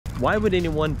Why would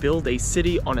anyone build a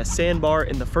city on a sandbar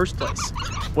in the first place?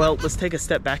 Well, let's take a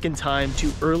step back in time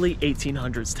to early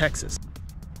 1800s Texas.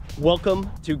 Welcome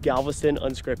to Galveston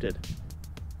Unscripted.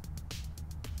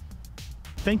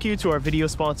 Thank you to our video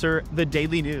sponsor, The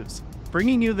Daily News,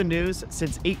 bringing you the news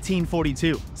since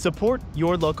 1842. Support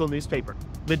your local newspaper,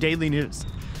 The Daily News.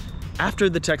 After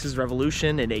the Texas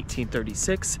Revolution in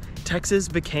 1836, Texas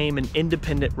became an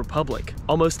independent republic.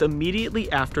 Almost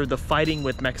immediately after the fighting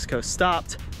with Mexico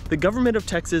stopped, the government of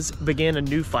Texas began a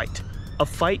new fight, a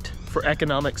fight for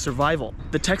economic survival.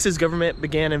 The Texas government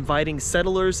began inviting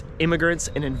settlers, immigrants,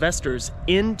 and investors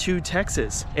into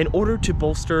Texas in order to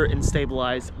bolster and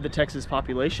stabilize the Texas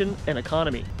population and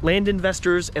economy. Land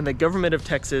investors and the government of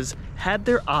Texas had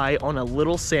their eye on a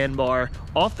little sandbar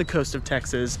off the coast of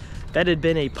Texas that had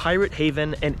been a pirate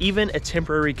haven and even a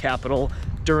temporary capital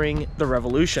during the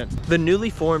Revolution. The newly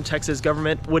formed Texas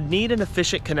government would need an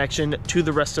efficient connection to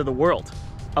the rest of the world,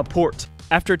 a port.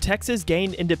 After Texas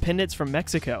gained independence from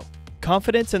Mexico,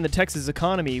 confidence in the Texas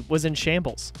economy was in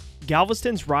shambles.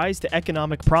 Galveston's rise to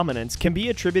economic prominence can be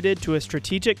attributed to a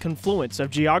strategic confluence of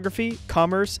geography,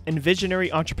 commerce, and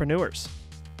visionary entrepreneurs.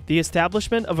 The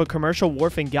establishment of a commercial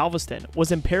wharf in Galveston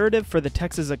was imperative for the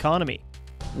Texas economy.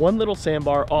 One little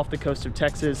sandbar off the coast of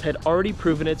Texas had already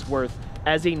proven its worth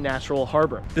as a natural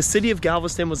harbor. The city of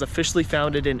Galveston was officially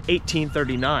founded in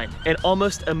 1839, and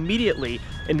almost immediately,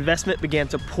 investment began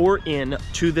to pour in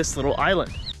to this little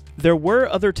island. There were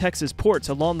other Texas ports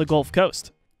along the Gulf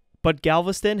Coast, but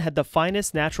Galveston had the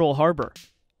finest natural harbor.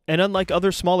 And unlike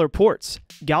other smaller ports,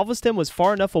 Galveston was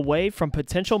far enough away from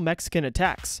potential Mexican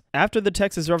attacks. After the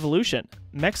Texas Revolution,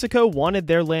 Mexico wanted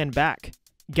their land back.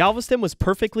 Galveston was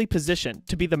perfectly positioned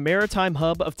to be the maritime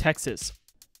hub of Texas,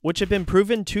 which had been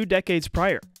proven 2 decades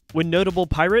prior, when notable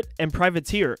pirate and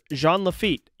privateer Jean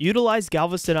Lafitte utilized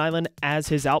Galveston Island as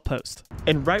his outpost.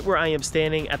 And right where I am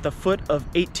standing at the foot of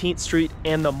 18th Street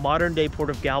and the modern-day port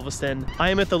of Galveston, I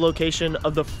am at the location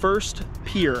of the first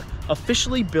pier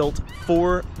officially built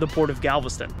for the port of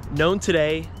Galveston, known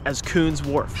today as Kuhn's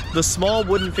Wharf. The small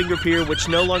wooden finger pier, which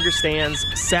no longer stands,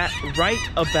 sat right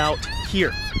about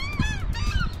here.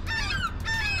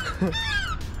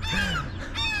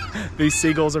 These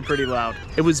seagulls are pretty loud.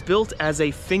 It was built as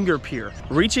a finger pier,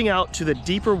 reaching out to the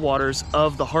deeper waters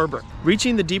of the harbor.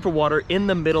 Reaching the deeper water in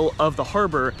the middle of the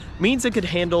harbor means it could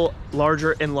handle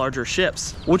larger and larger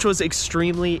ships, which was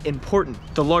extremely important.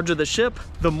 The larger the ship,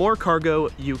 the more cargo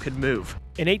you could move.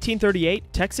 In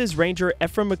 1838, Texas Ranger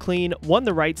Ephraim McLean won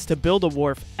the rights to build a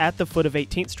wharf at the foot of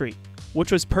 18th Street,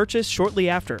 which was purchased shortly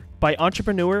after by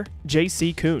entrepreneur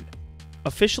J.C. Kuhn,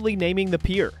 officially naming the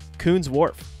pier Kuhn's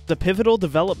Wharf. The pivotal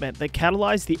development that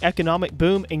catalyzed the economic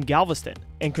boom in Galveston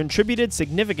and contributed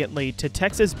significantly to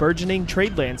Texas' burgeoning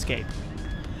trade landscape.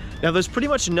 Now, there's pretty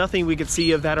much nothing we could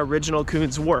see of that original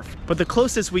Kuhn's Wharf, but the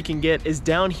closest we can get is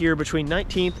down here between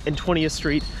 19th and 20th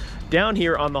Street, down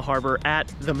here on the harbor at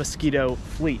the Mosquito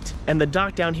Fleet. And the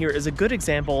dock down here is a good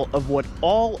example of what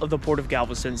all of the Port of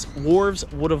Galveston's wharves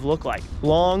would have looked like: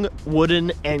 long,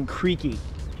 wooden, and creaky.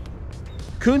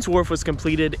 Kuhn's Wharf was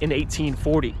completed in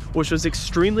 1840, which was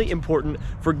extremely important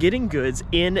for getting goods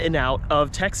in and out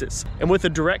of Texas. And with a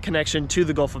direct connection to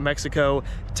the Gulf of Mexico,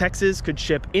 Texas could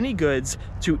ship any goods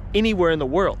to anywhere in the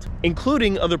world,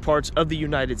 including other parts of the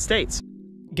United States.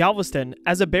 Galveston,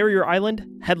 as a barrier island,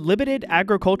 had limited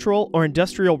agricultural or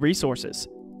industrial resources,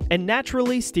 and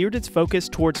naturally steered its focus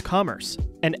towards commerce.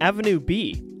 And Avenue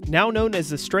B, now known as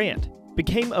the Strand,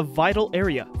 became a vital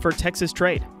area for Texas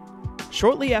trade.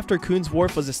 Shortly after Kuhn's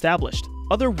Wharf was established,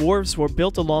 other wharves were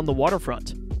built along the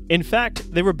waterfront. In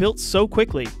fact, they were built so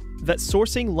quickly that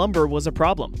sourcing lumber was a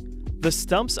problem. The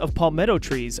stumps of palmetto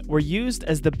trees were used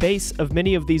as the base of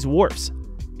many of these wharfs,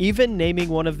 even naming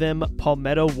one of them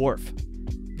Palmetto Wharf.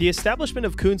 The establishment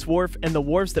of Kuhn's Wharf and the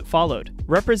wharves that followed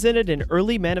represented an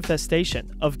early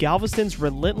manifestation of Galveston's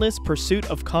relentless pursuit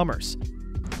of commerce.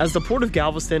 As the Port of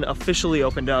Galveston officially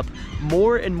opened up,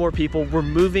 more and more people were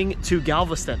moving to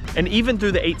Galveston. And even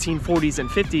through the 1840s and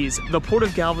 50s, the Port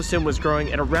of Galveston was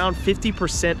growing at around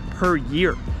 50% per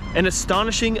year, an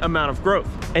astonishing amount of growth.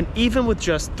 And even with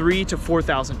just 3,000 to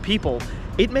 4,000 people,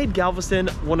 it made Galveston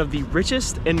one of the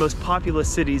richest and most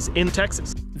populous cities in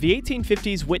Texas. The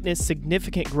 1850s witnessed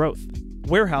significant growth: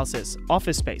 warehouses,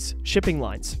 office space, shipping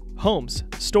lines, homes,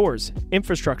 stores,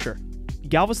 infrastructure.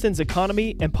 Galveston's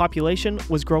economy and population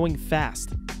was growing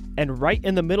fast, and right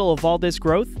in the middle of all this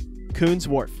growth, Kuhn's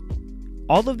Wharf.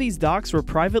 All of these docks were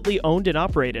privately owned and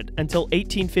operated until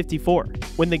 1854,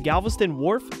 when the Galveston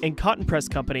Wharf and Cotton Press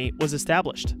Company was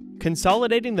established,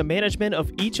 consolidating the management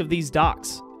of each of these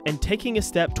docks and taking a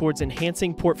step towards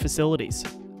enhancing port facilities.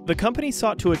 The company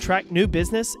sought to attract new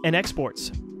business and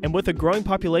exports, And with a growing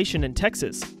population in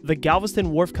Texas, the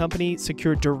Galveston Wharf Company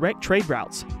secured direct trade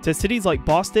routes to cities like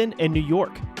Boston and New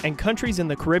York, and countries in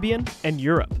the Caribbean and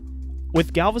Europe.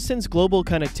 With Galveston's global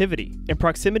connectivity and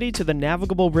proximity to the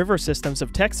navigable river systems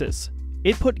of Texas,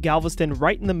 it put Galveston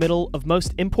right in the middle of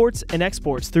most imports and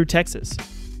exports through Texas,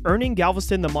 earning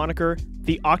Galveston the moniker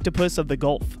the Octopus of the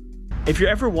Gulf. If you're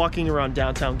ever walking around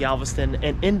downtown Galveston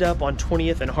and end up on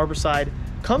 20th and Harborside,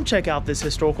 come check out this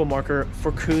historical marker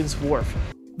for Kuhn's Wharf.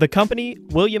 The company,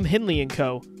 William Hendley &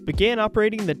 Co., began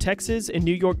operating the Texas and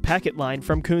New York packet line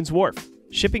from Kuhn's Wharf,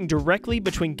 shipping directly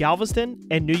between Galveston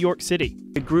and New York City.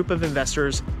 A group of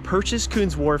investors purchased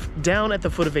Kuhn's Wharf down at the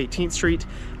foot of 18th Street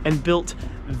and built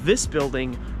this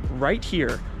building right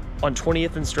here on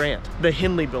 20th and Strand, the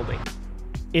Hendley Building.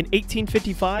 In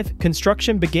 1855,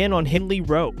 construction began on Hendley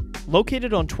Row,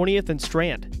 located on 20th and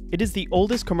Strand. It is the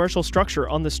oldest commercial structure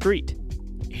on the street.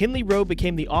 Hendley Row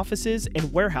became the offices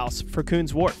and warehouse for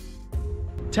Kuhn's Wharf.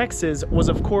 Texas was,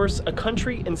 of course, a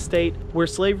country and state where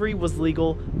slavery was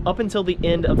legal up until the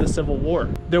end of the Civil War.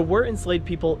 There were enslaved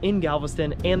people in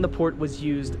Galveston, and the port was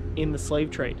used in the slave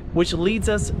trade, which leads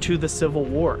us to the Civil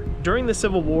War. During the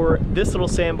Civil War, this little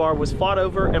sandbar was fought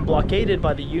over and blockaded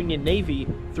by the Union Navy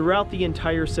throughout the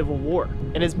entire Civil War.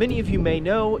 And as many of you may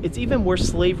know, it's even where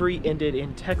slavery ended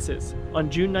in Texas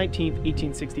on June 19,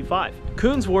 1865.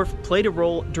 Kuhn's Wharf played a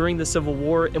role during the Civil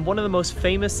War in one of the most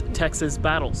famous Texas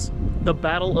battles, the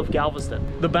Battle of Galveston.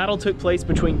 The battle took place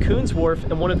between Kuhn's Wharf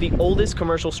and one of the oldest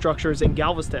commercial structures in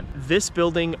Galveston. This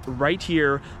building right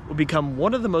here will become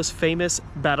one of the most famous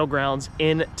battlegrounds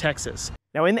in Texas.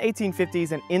 Now, in the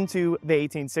 1850s and into the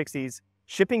 1860s,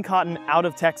 shipping cotton out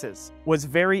of Texas was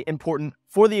very important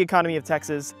for the economy of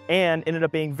Texas and ended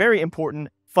up being very important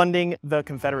funding the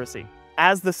Confederacy.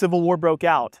 As the Civil War broke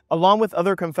out, along with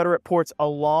other Confederate ports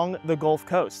along the Gulf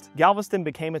Coast, Galveston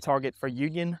became a target for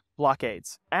Union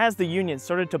blockades. As the Union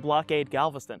started to blockade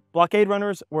Galveston, blockade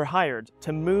runners were hired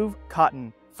to move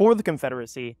cotton for the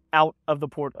Confederacy out of the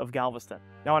port of Galveston.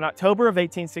 Now, in October of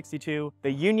 1862,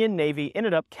 the Union Navy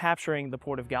ended up capturing the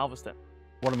port of Galveston.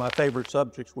 One of my favorite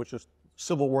subjects, which is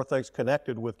Civil War things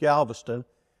connected with Galveston,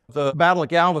 the Battle of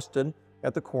Galveston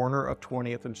at the corner of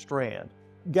 20th and Strand.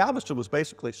 Galveston was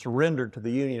basically surrendered to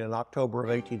the Union in October of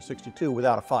 1862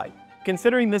 without a fight.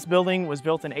 Considering this building was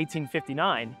built in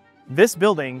 1859, this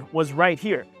building was right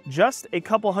here, just a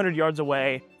couple hundred yards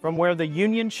away from where the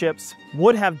Union ships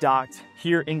would have docked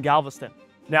here in Galveston.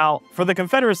 Now, for the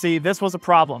Confederacy, this was a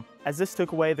problem, as this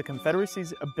took away the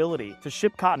Confederacy's ability to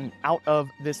ship cotton out of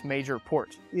this major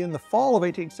port. In the fall of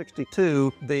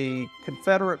 1862, the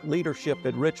Confederate leadership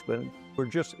in Richmond were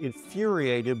just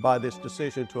infuriated by this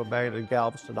decision to abandon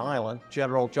Galveston Island.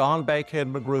 General John Bankhead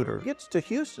Magruder gets to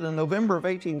Houston in November of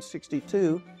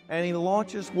 1862, and he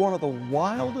launches one of the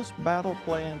wildest battle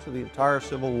plans of the entire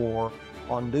Civil War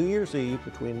on New Year's Eve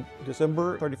between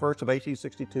December 31st of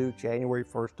 1862, January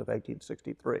 1st of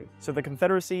 1863. So the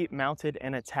Confederacy mounted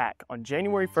an attack on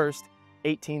January 1st,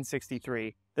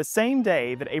 1863, the same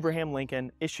day that Abraham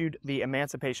Lincoln issued the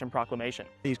Emancipation Proclamation.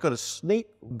 He's going to sneak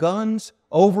guns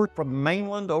over from the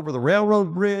mainland, over the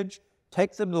railroad bridge,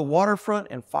 take them to the waterfront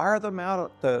and fire them out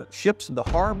at the ships in the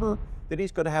harbor. Then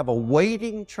he's going to have a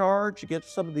waiting charge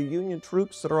against some of the Union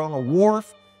troops that are on a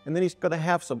wharf. And then he's going to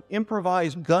have some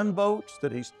improvised gunboats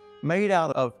that he's made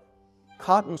out of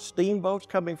cotton steamboats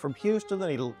coming from Houston.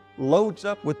 Then he loads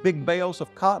up with big bales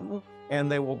of cotton,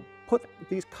 and they will put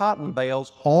these cotton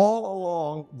bales all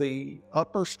along the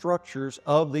upper structures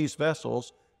of these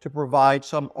vessels to provide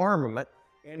some armament,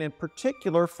 and in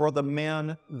particular for the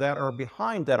men that are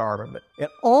behind that armament. And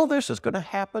all this is going to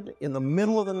happen in the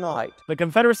middle of the night. The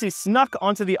Confederacy snuck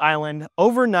onto the island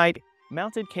overnight,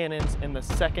 mounted cannons in the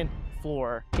second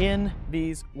floor in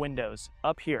these windows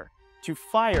up here to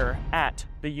fire at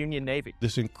the Union Navy.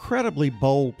 This incredibly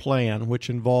bold plan, which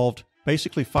involved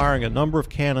basically firing a number of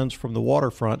cannons from the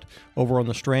waterfront over on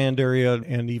the Strand area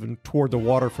and even toward the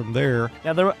water from there.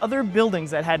 Now, there were other buildings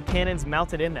that had cannons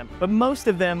mounted in them, but most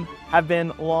of them have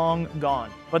been long gone.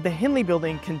 But the Hendley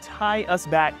Building can tie us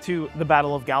back to the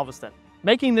Battle of Galveston,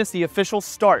 making this the official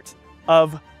start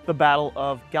of the Battle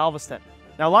of Galveston.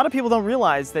 Now, a lot of people don't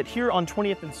realize that here on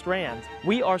 20th and Strand,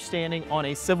 we are standing on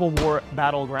a Civil War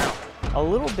battleground. A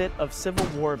little bit of Civil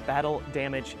War battle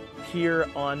damage here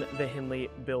on the Hendley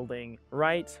Building,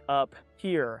 right up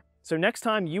here. So next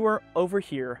time you are over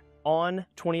here on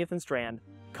 20th and Strand,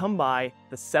 come by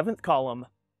the 7th column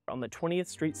on the 20th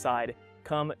Street side.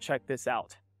 Come check this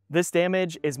out. This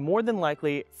damage is more than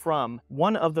likely from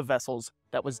one of the vessels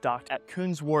that was docked at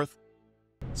Kuhn's Wharf.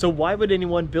 So why would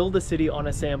anyone build a city on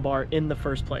a sandbar in the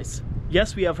first place?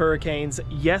 Yes, we have hurricanes.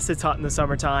 Yes, it's hot in the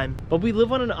summertime, but we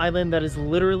live on an island that is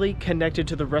literally connected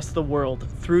to the rest of the world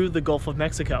through the Gulf of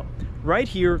Mexico, right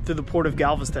here through the port of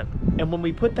Galveston. And when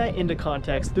we put that into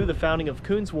context through the founding of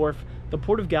Kuhn's Wharf, the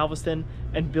port of Galveston,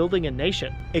 and building a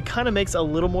nation, it kind of makes a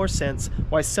little more sense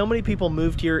why so many people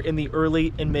moved here in the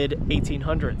early and mid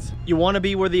 1800s. You want to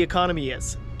be where the economy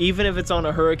is, even if it's on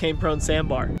a hurricane-prone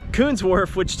sandbar. Kuhn's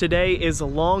Wharf, which today is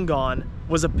long gone,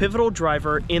 was a pivotal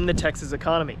driver in the Texas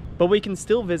economy, but we can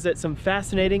still visit some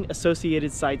fascinating associated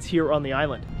sites here on the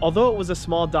island. Although it was a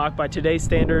small dock by today's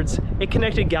standards, it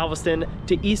connected Galveston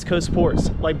to East Coast ports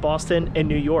like Boston and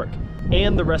New York,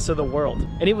 and the rest of the world.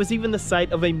 And it was even the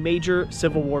site of a major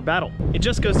Civil War battle. It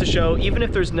just goes to show, even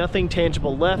if there's nothing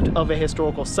tangible left of a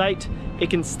historical site, it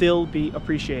can still be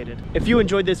appreciated. If you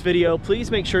enjoyed this video,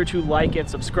 please make sure to like and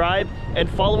subscribe and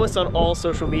follow us on all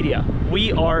social media.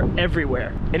 We are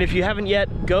everywhere. And if you haven't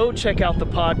yet, go check out the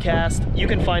podcast. You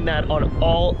can find that on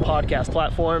all podcast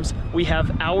platforms. We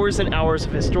have hours and hours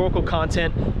of historical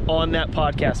content on that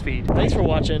podcast feed. Thanks for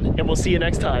watching, and we'll see you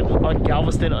next time on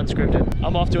Galveston Unscripted.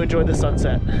 I'm off to enjoy the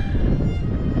sunset.